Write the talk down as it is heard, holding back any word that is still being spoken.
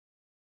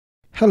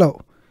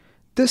Hello.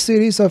 This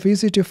series of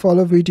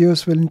easy-to-follow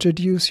videos will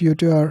introduce you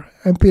to our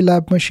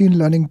MPLAB Machine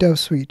Learning Dev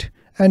Suite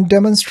and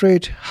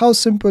demonstrate how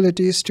simple it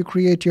is to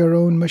create your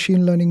own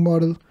machine learning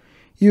model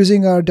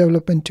using our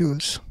development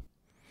tools.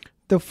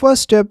 The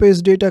first step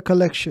is data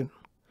collection.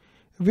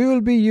 We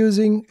will be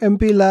using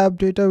MPLAB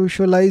Data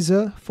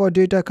Visualizer for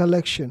data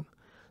collection.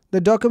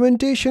 The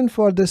documentation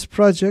for this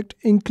project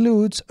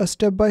includes a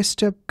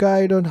step-by-step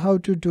guide on how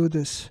to do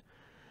this.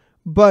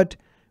 But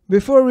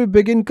before we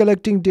begin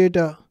collecting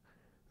data,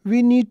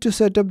 we need to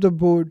set up the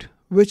board,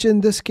 which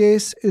in this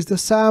case is the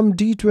SAM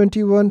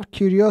D21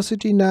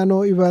 Curiosity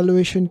Nano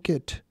Evaluation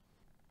Kit.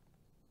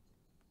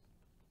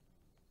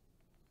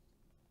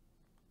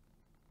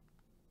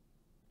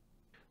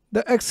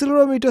 The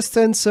accelerometer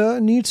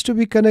sensor needs to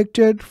be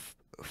connected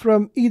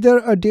from either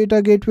a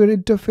data gateway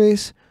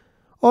interface,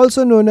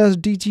 also known as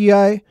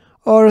DGI,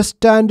 or a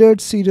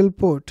standard serial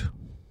port.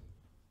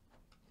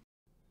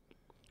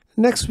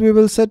 Next, we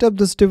will set up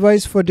this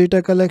device for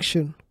data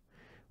collection.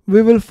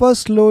 We will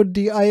first load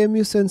the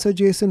IMU sensor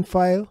JSON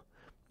file,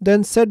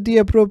 then set the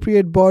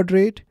appropriate baud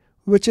rate,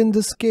 which in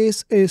this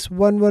case is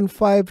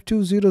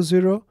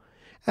 115200,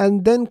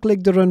 and then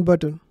click the Run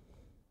button.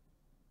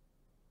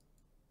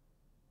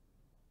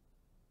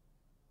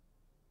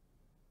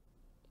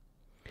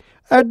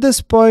 At this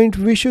point,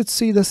 we should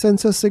see the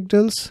sensor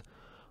signals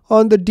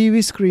on the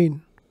DV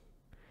screen.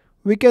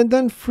 We can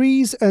then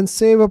freeze and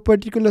save a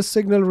particular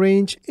signal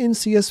range in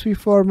CSV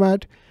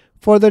format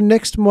for the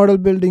next model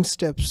building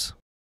steps.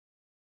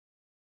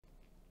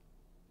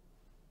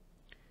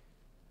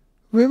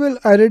 We will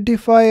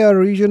identify our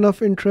region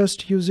of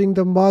interest using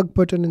the Mark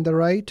button in the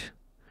right,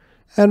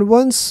 and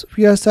once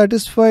we are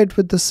satisfied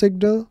with the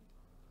signal,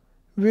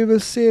 we will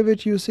save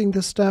it using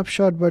the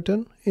snapshot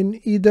button in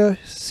either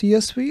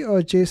CSV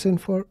or JSON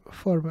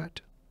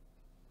format.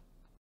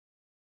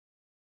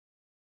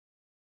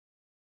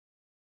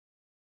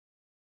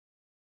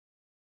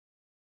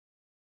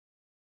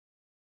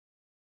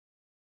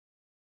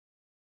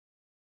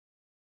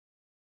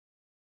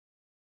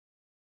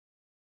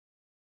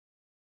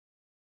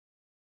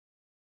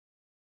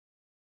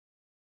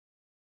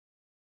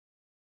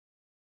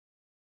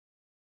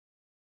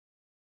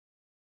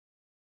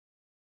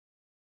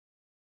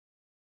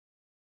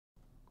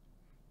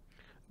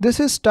 This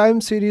is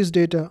time series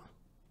data,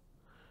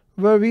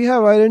 where we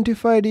have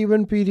identified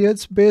event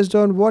periods based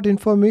on what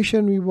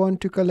information we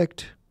want to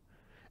collect.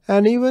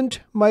 An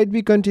event might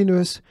be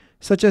continuous,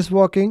 such as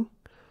walking,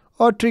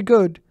 or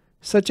triggered,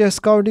 such as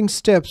counting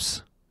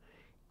steps.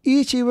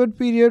 Each event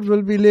period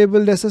will be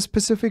labeled as a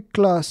specific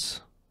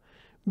class.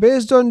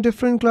 Based on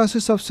different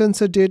classes of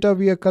sensor data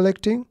we are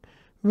collecting,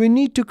 we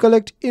need to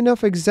collect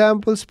enough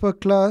examples per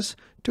class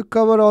to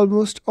cover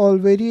almost all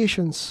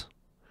variations.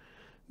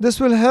 This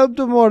will help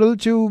the model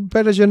to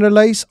better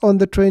generalize on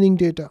the training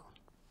data.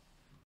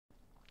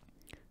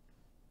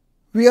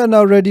 We are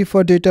now ready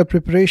for data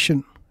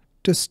preparation.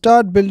 To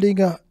start building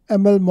a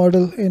ML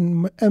model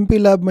in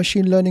MPLAB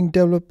Machine Learning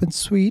Development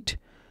Suite,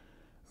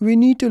 we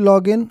need to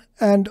log in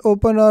and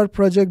open our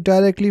project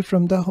directly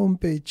from the home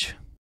page.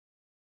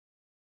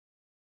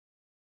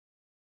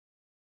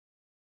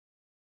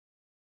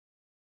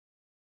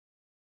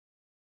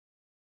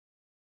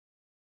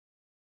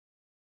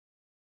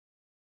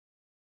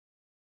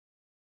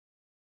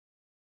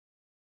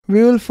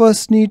 We will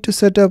first need to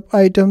set up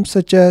items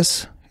such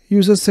as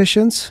user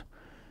sessions,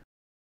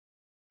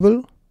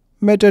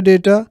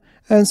 metadata,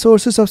 and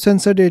sources of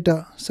sensor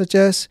data such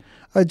as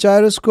a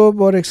gyroscope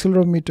or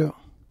accelerometer.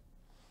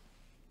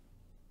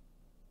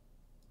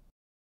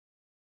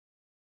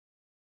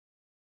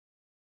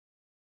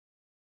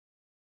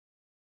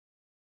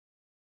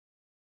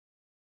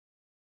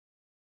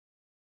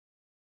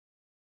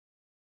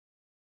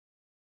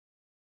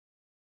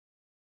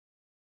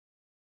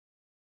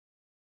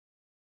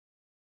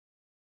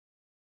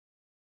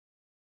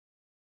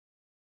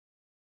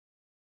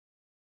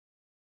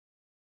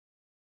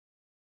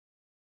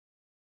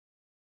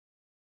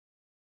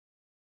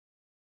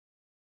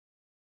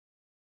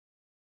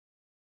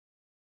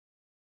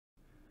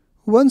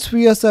 Once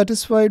we are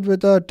satisfied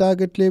with our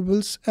target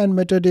labels and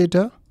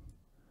metadata,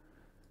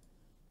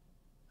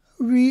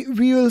 we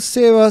will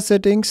save our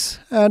settings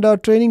and our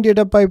training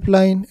data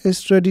pipeline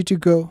is ready to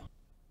go.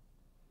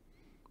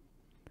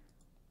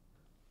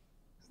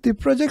 The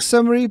project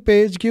summary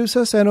page gives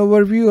us an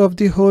overview of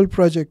the whole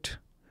project.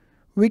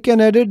 We can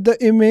edit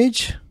the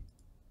image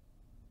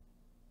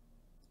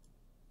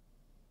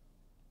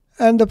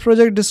and the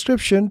project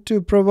description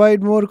to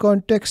provide more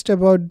context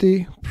about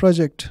the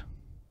project.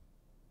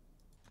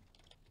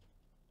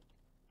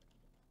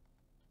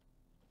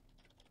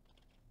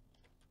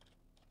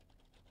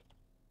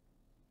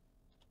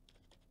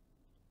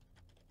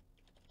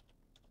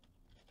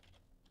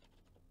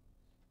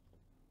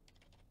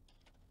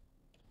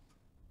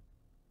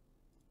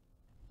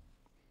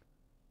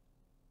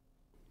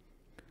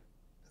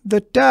 The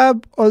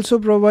tab also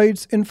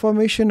provides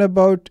information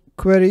about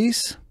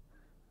queries,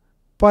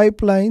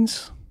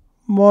 pipelines,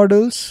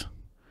 models,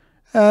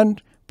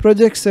 and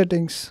project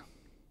settings.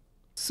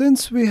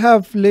 Since we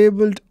have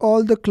labeled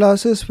all the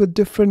classes with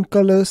different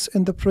colors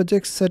in the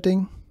project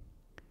setting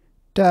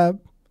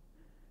tab,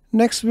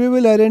 next we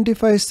will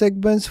identify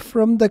segments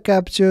from the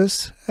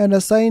captures and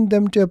assign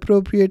them to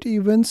appropriate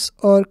events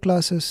or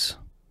classes.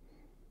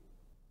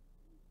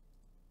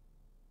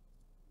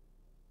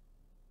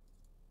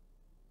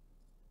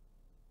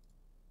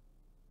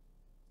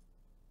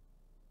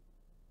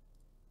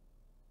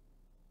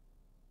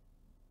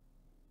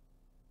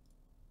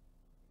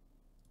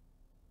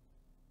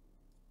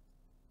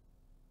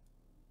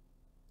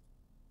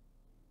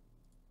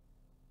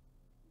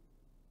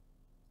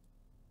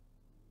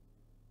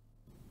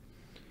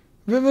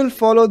 We will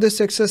follow this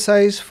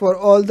exercise for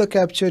all the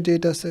capture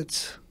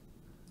datasets.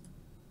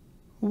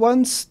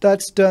 Once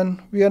that's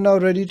done, we are now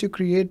ready to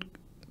create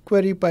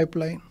query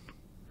pipeline,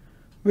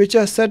 which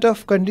are set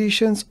of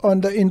conditions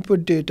on the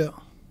input data.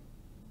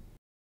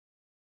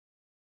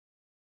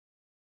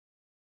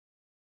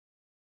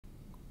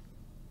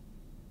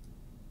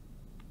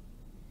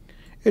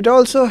 It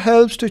also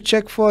helps to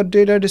check for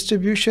data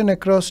distribution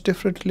across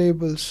different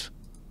labels.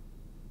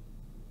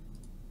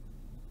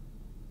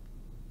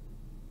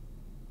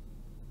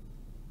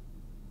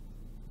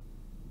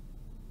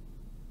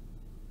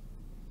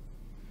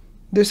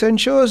 This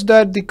ensures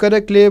that the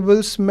correct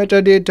labels,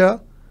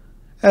 metadata,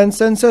 and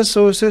sensor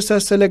sources are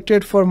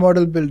selected for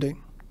model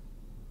building.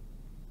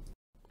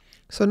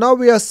 So now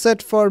we are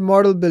set for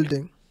model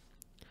building.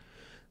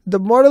 The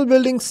model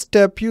building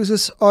step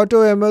uses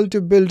AutoML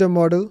to build a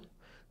model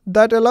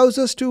that allows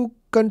us to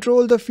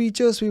control the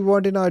features we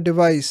want in our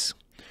device.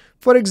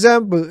 For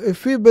example,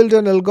 if we build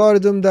an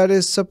algorithm that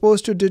is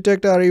supposed to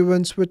detect our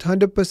events with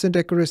 100%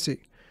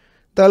 accuracy,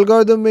 the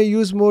algorithm may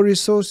use more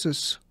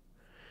resources.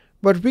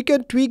 But we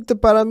can tweak the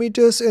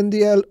parameters in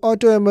the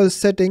AutoML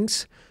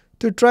settings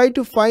to try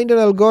to find an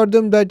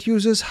algorithm that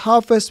uses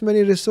half as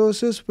many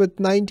resources with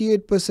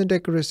 98%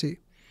 accuracy.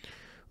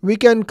 We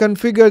can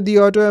configure the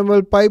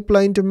AutoML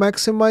pipeline to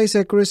maximize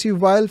accuracy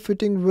while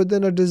fitting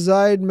within a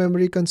desired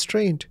memory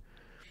constraint,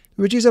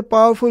 which is a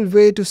powerful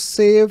way to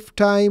save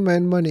time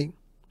and money.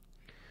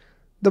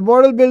 The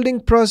model building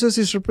process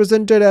is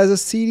represented as a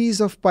series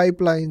of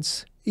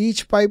pipelines.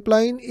 Each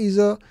pipeline is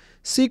a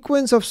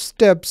sequence of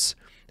steps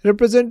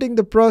representing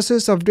the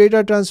process of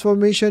data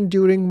transformation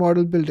during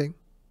model building.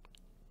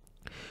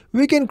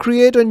 We can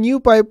create a new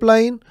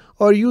pipeline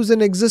or use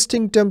an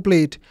existing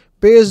template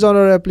based on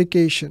our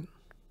application.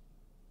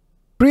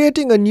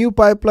 Creating a new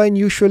pipeline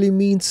usually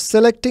means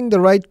selecting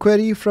the right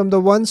query from the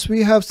ones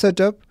we have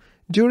set up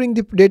during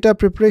the data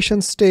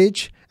preparation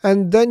stage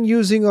and then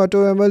using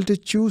AutoML to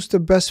choose the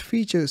best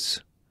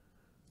features.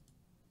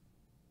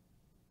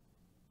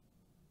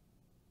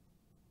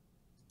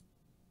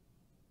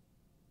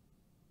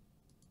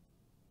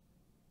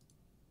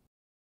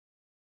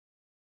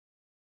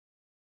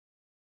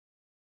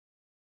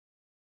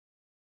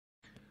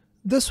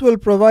 This will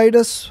provide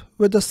us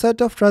with a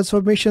set of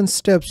transformation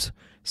steps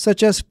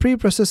such as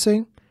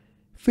pre-processing,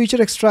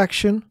 feature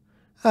extraction,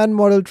 and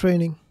model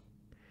training.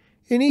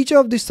 In each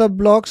of the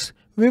sub-blocks,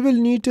 we will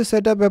need to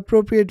set up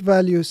appropriate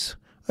values,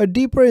 a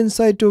deeper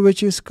insight to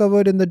which is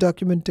covered in the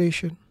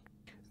documentation.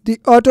 The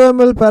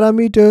AutoML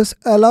parameters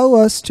allow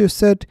us to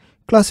set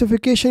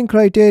classification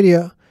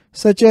criteria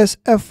such as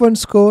F1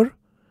 score,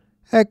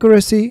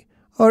 accuracy,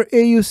 or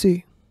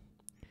AUC,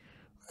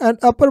 and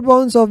upper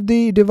bounds of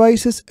the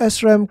device's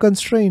SRAM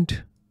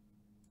constraint.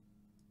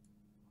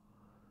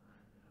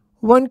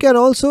 One can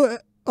also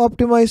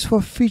optimize for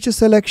feature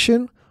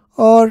selection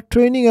or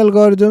training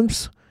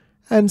algorithms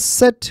and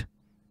set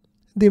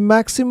the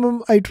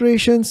maximum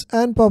iterations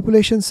and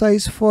population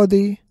size for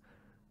the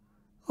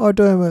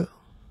AutoML.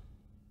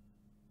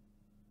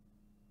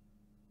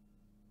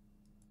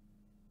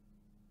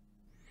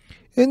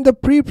 In the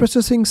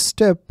pre-processing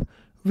step,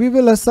 we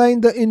will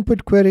assign the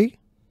input query,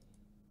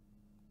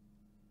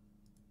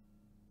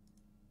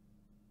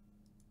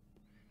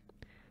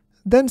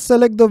 then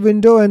select the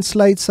window and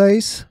slide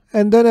size,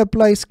 and then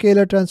apply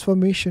scalar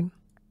transformation.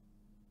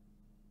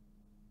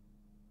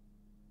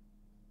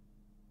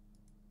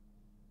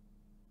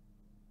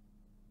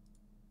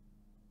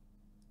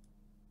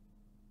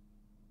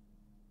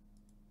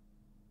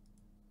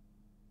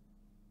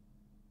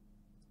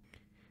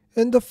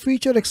 In the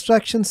feature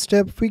extraction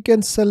step, we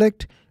can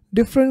select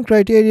different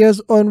criteria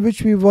on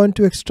which we want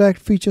to extract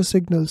feature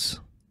signals.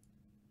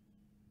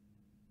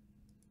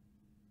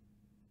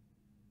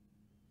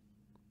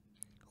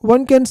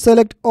 One can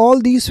select all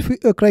these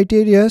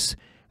criteria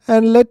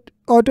and let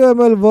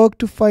AutoML work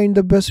to find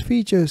the best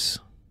features.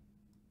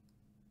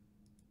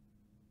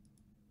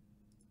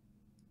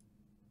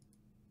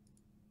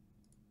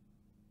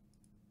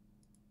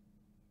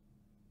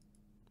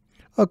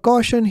 A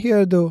caution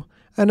here though,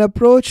 an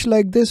approach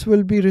like this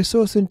will be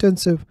resource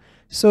intensive,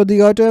 so the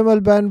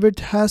AutoML bandwidth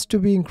has to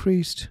be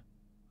increased.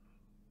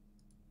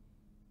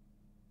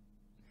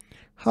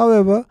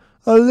 However,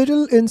 a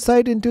little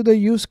insight into the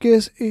use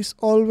case is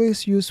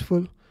always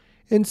useful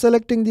in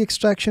selecting the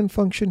extraction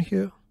function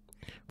here.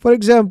 For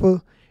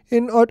example,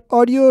 in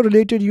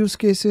audio-related use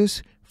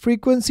cases,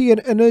 frequency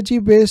and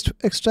energy-based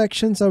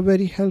extractions are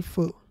very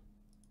helpful.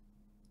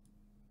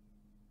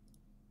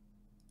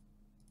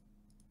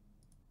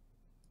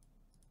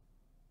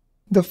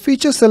 The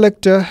feature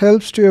selector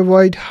helps to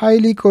avoid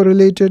highly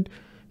correlated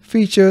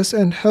features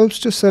and helps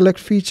to select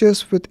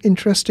features with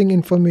interesting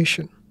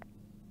information.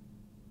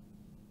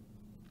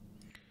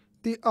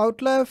 The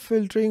outlier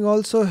filtering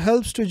also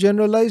helps to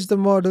generalize the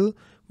model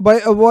by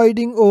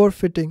avoiding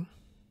overfitting.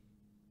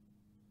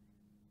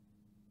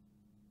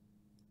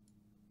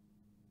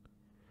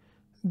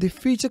 The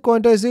feature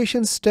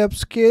quantization step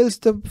scales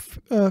the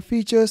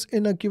features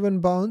in a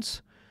given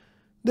bounds.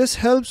 This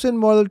helps in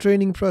model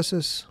training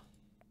process.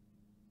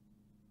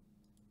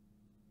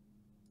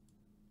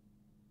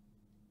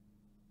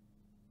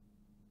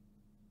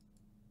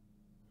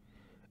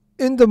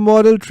 In the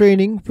model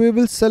training, we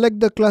will select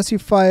the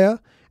classifier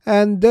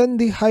and then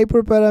the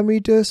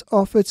hyperparameters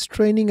of its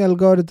training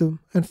algorithm,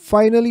 and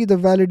finally the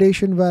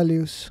validation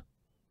values.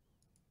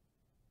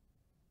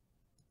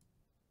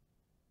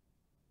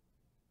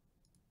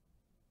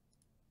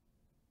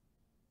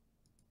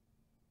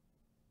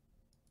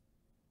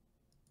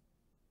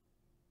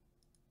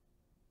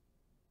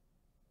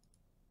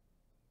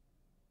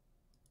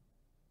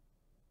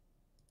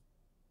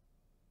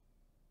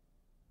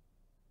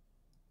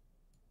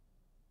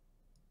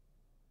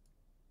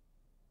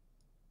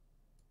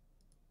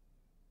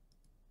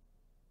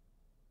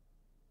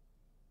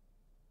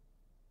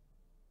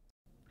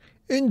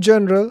 In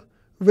general,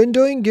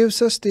 windowing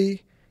gives us the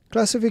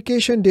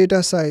classification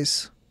data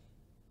size.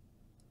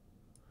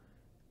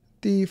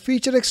 The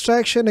feature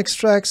extraction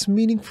extracts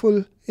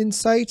meaningful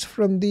insights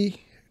from the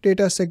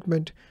data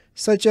segment,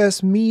 such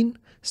as mean,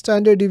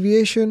 standard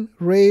deviation,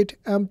 rate,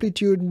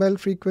 amplitude, melt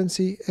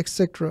frequency,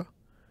 etc.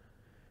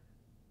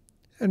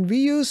 And we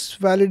use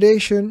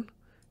validation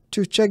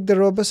to check the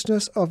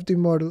robustness of the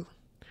model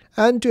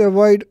and to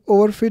avoid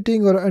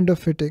overfitting or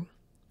underfitting.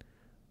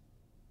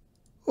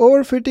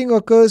 Overfitting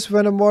occurs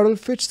when a model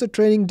fits the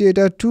training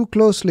data too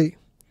closely,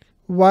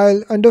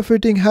 while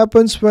underfitting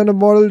happens when a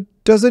model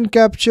doesn't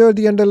capture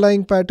the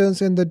underlying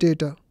patterns in the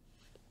data.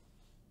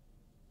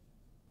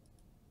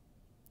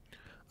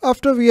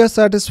 After we are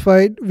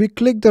satisfied, we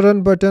click the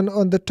Run button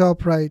on the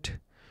top right,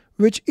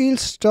 which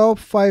yields top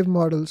 5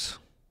 models.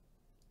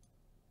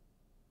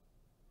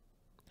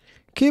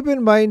 Keep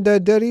in mind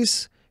that there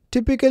is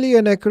typically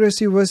an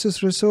accuracy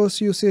versus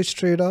resource usage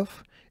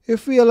trade-off.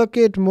 If we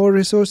allocate more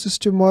resources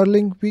to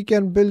modeling, we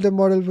can build a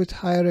model with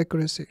higher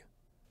accuracy.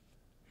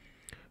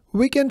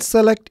 We can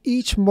select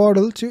each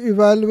model to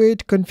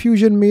evaluate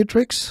confusion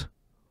matrix,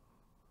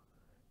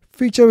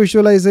 feature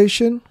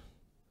visualization,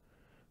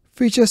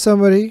 feature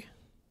summary,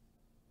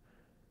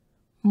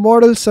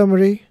 model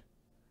summary,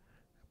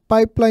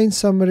 pipeline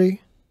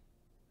summary,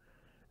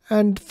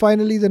 and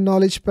finally the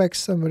knowledge pack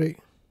summary.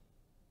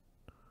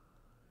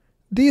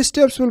 These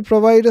steps will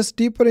provide us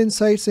deeper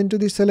insights into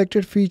the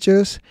selected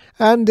features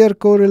and their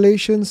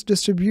correlations,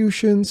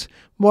 distributions,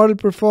 model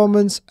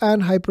performance,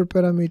 and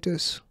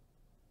hyperparameters.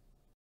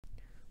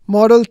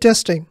 Model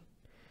testing.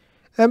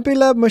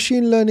 MPLAB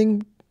Machine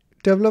Learning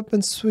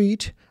Development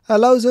Suite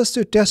allows us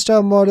to test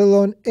our model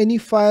on any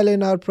file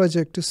in our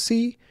project to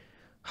see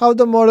how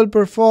the model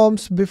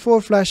performs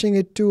before flashing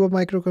it to a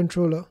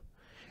microcontroller.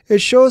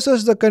 It shows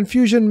us the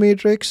confusion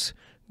matrix,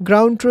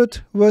 ground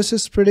truth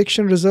versus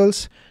prediction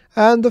results,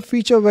 and the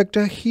feature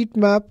vector heat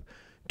map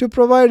to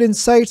provide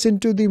insights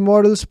into the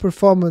model's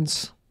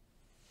performance.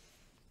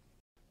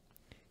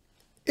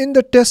 In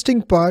the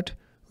testing part,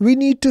 we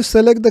need to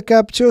select the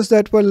captures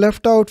that were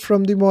left out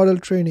from the model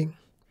training.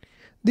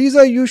 These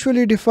are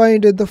usually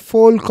defined in the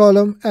fold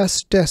column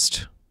as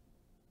test.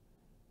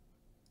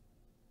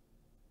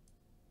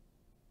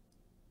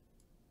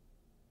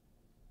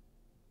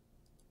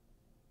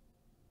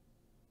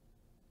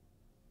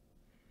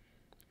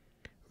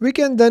 We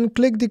can then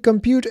click the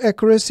Compute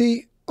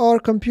Accuracy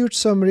or Compute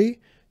Summary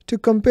to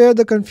compare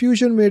the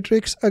confusion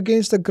matrix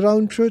against the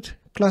ground truth,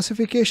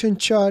 classification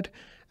chart,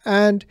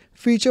 and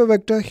feature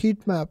vector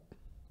heat map.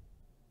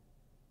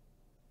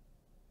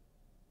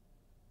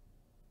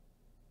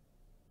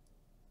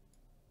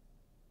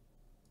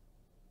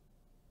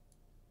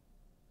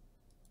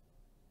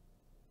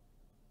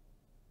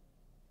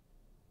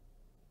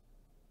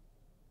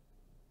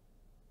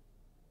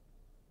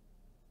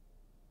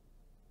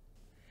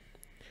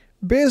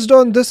 Based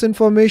on this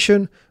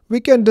information, we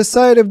can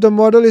decide if the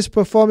model is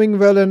performing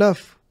well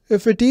enough.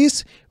 If it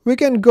is, we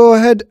can go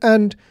ahead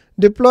and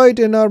deploy it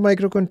in our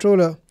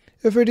microcontroller.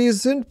 If it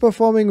isn't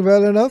performing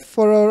well enough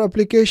for our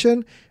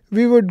application,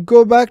 we would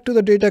go back to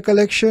the data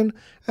collection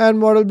and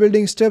model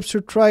building steps to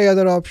try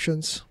other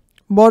options.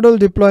 Model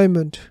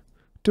deployment.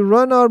 To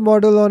run our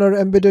model on our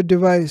embedded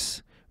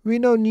device, we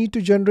now need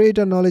to generate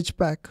a knowledge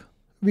pack.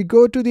 We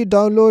go to the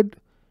Download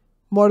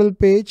Model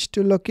page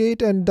to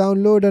locate and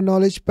download a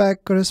knowledge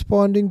pack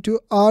corresponding to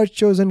our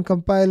chosen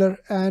compiler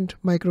and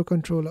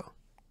microcontroller.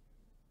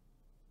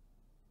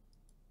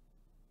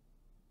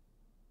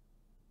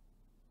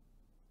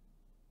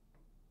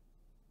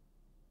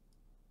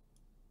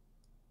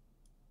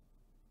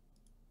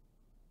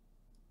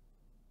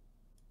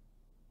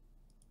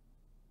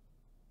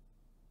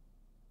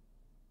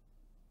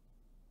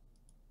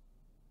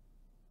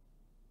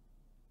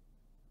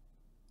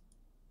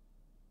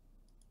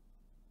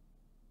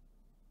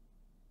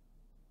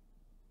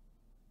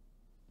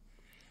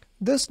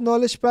 This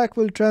knowledge pack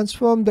will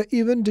transform the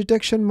event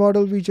detection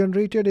model we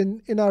generated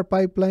in our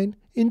pipeline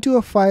into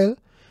a file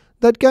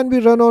that can be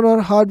run on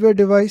our hardware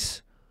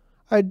device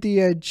at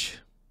the edge.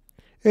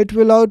 It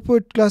will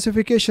output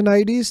classification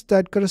IDs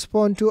that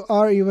correspond to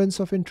our events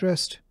of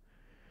interest.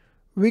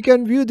 We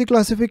can view the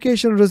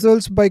classification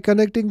results by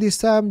connecting the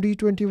SAM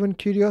D21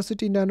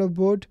 Curiosity Nano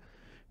board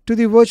to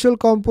the virtual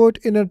COM port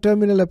in a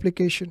terminal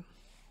application.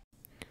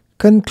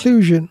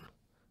 Conclusion: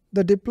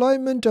 the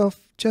deployment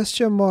of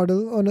gesture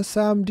model on a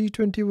SAM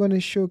D21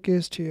 is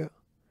showcased here.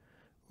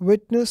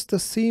 Witness the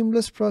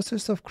seamless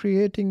process of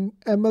creating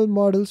ML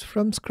models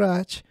from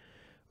scratch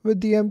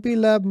with the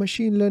MPLAB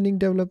machine learning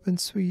development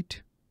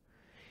suite.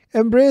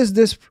 Embrace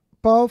this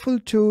powerful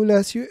tool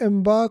as you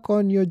embark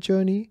on your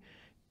journey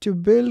to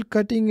build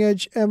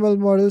cutting-edge ML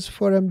models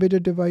for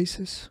embedded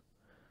devices.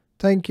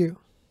 Thank you.